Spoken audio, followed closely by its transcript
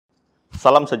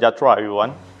Salam sejahtera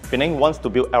everyone. Penang wants to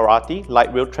build LRT,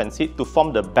 light rail transit, to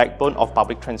form the backbone of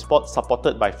public transport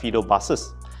supported by feeder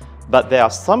buses. But there are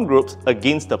some groups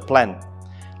against the plan.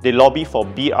 They lobby for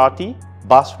BRT,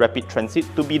 bus rapid transit,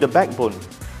 to be the backbone.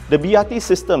 The BRT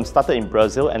system started in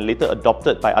Brazil and later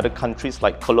adopted by other countries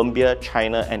like Colombia,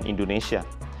 China and Indonesia.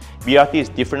 BRT is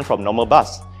different from normal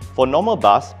bus. For normal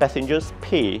bus, passengers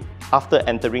pay after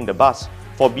entering the bus.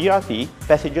 For BRT,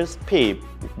 passengers pay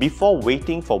before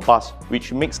waiting for bus,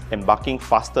 which makes embarking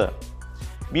faster.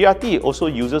 BRT also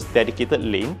uses dedicated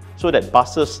lane so that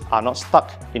buses are not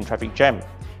stuck in traffic jam.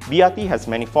 BRT has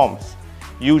many forms.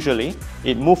 Usually,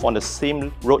 it moves on the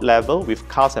same road level with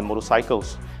cars and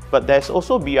motorcycles. But there's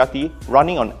also BRT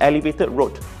running on elevated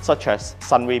road, such as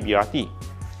Sunway BRT.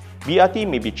 BRT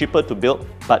may be cheaper to build,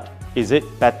 but is it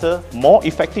better, more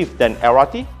effective than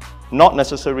LRT? Not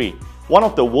necessary. One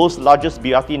of the world's largest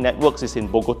BRT networks is in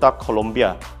Bogota,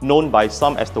 Colombia, known by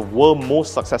some as the world's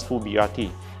most successful BRT.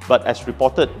 But as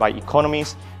reported by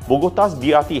economists, Bogota's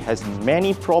BRT has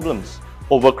many problems: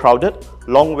 overcrowded,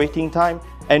 long waiting time,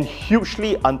 and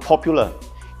hugely unpopular.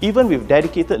 Even with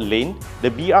dedicated lane,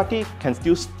 the BRT can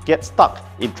still get stuck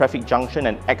in traffic junction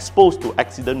and exposed to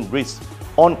accident risk.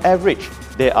 On average,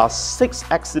 there are 6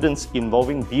 accidents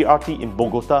involving BRT in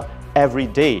Bogota every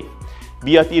day.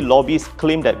 BRT lobbyists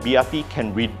claim that BRT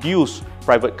can reduce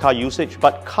private car usage,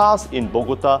 but cars in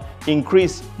Bogota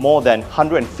increased more than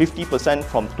 150%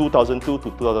 from 2002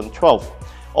 to 2012.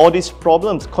 All these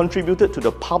problems contributed to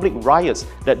the public riots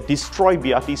that destroyed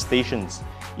BRT stations.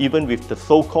 Even with the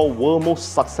so-called world's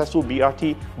most successful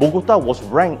BRT, Bogota was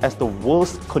ranked as the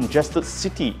worst congested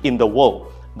city in the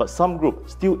world. But some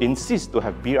groups still insist to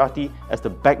have BRT as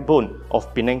the backbone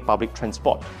of Penang public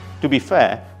transport. To be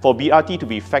fair, for BRT to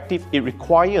be effective, it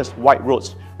requires wide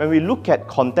roads. When we look at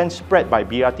content spread by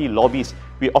BRT lobbies,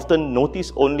 we often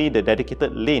notice only the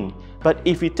dedicated lane. But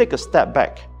if we take a step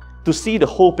back to see the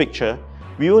whole picture,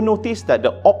 we will notice that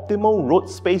the optimal road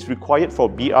space required for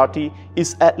BRT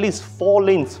is at least 4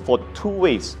 lanes for 2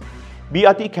 ways.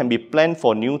 BRT can be planned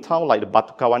for new town like the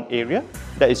Batu Kawan area.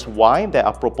 That is why there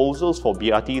are proposals for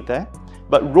BRT there.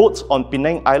 But roads on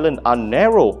Penang Island are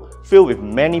narrow, filled with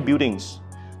many buildings.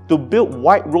 To build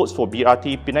wide roads for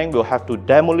BRT, Penang will have to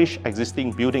demolish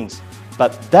existing buildings.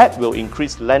 But that will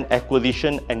increase land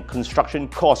acquisition and construction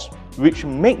costs, which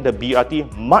make the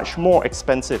BRT much more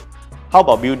expensive. How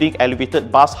about building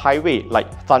elevated bus highway like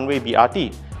Sunway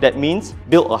BRT? That means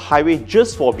build a highway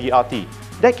just for BRT.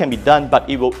 That can be done, but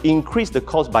it will increase the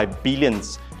cost by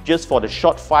billions. Just for the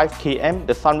short 5 km,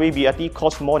 the Sunway BRT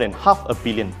costs more than $500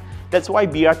 million. That's why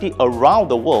BRT around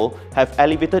the world have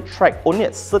elevated track only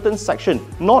at certain sections,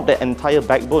 not the entire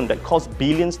backbone that costs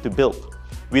billions to build.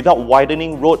 Without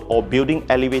widening road or building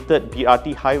elevated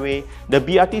BRT highway, the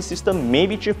BRT system may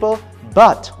be cheaper,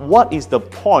 but what is the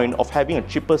point of having a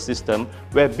cheaper system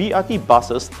where BRT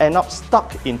buses end up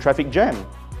stuck in traffic jam?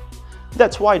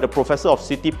 That's why the professor of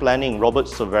city planning, Robert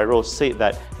Cervero, said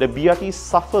that the BRT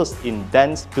suffers in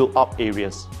dense built-up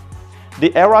areas. The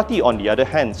LRT, on the other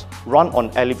hand, run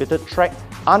on elevated track,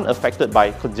 unaffected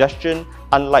by congestion,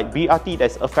 unlike BRT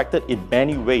that is affected in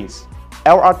many ways.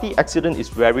 LRT accident is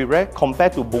very rare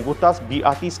compared to Bogota's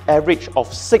BRT's average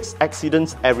of 6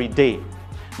 accidents every day.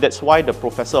 That's why the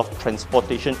Professor of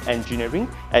Transportation Engineering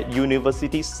at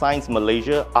University Science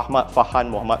Malaysia, Ahmad Fahan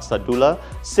Muhammad Sadullah,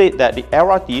 said that the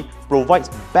LRT provides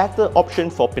better option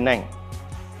for Penang.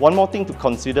 One more thing to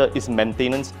consider is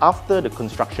maintenance after the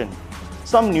construction.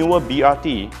 Some newer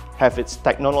BRT have its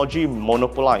technology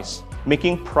monopolized,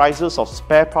 making prices of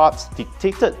spare parts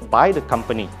dictated by the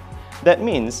company. That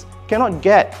means cannot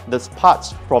get the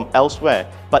parts from elsewhere,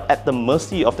 but at the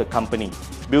mercy of the company.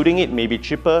 Building it may be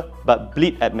cheaper, but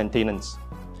bleed at maintenance.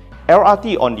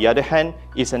 LRT, on the other hand,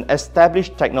 is an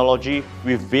established technology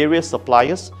with various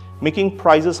suppliers, making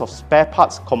prices of spare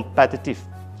parts competitive.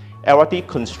 LRT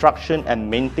construction and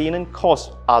maintenance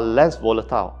costs are less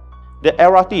volatile. The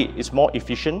LRT is more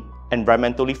efficient,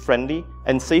 environmentally friendly,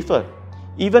 and safer.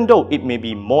 Even though it may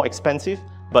be more expensive,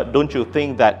 but don't you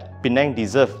think that Penang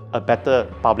deserves a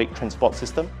better public transport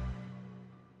system?